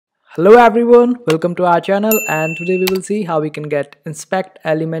Hello everyone, welcome to our channel, and today we will see how we can get inspect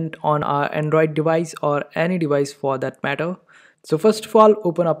element on our Android device or any device for that matter. So first of all,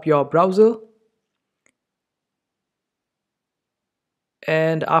 open up your browser,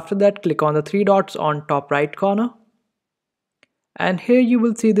 and after that click on the three dots on top right corner, and here you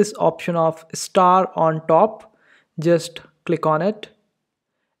will see this option of star on top. Just click on it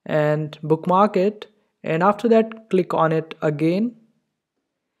and bookmark it, and after that click on it again,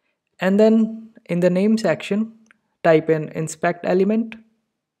 and then in the name section type in inspect element,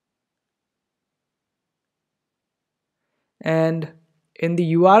 and in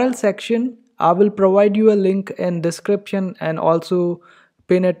the URL section I will provide you a link in description and also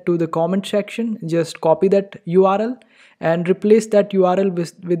pin it to the comment section. Just copy that URL and replace that URL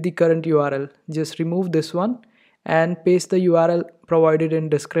with the current URL. Just remove this one and paste the URL provided in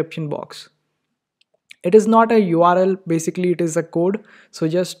description box. It is not a URL, basically it is a code, so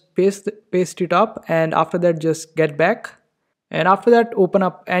just paste it up, and after that just get back, and after that open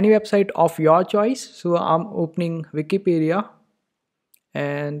up any website of your choice. So I'm opening Wikipedia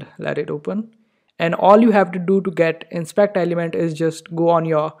and let it open, and all you have to do to get inspect element is just go on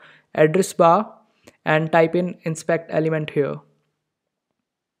your address bar and type in inspect element here,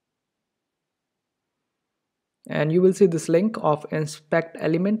 and you will see this link of inspect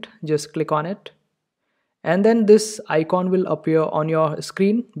element. Just click on it, and then this icon will appear on your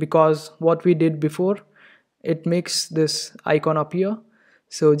screen, because what we did before, it makes this icon appear.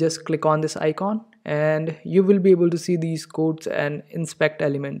 So just click on this icon and you will be able to see these codes and inspect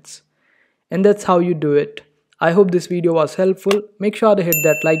elements, and that's how you do it. I hope this video was helpful. Make sure to hit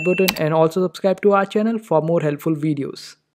that like button and also subscribe to our channel for more helpful videos.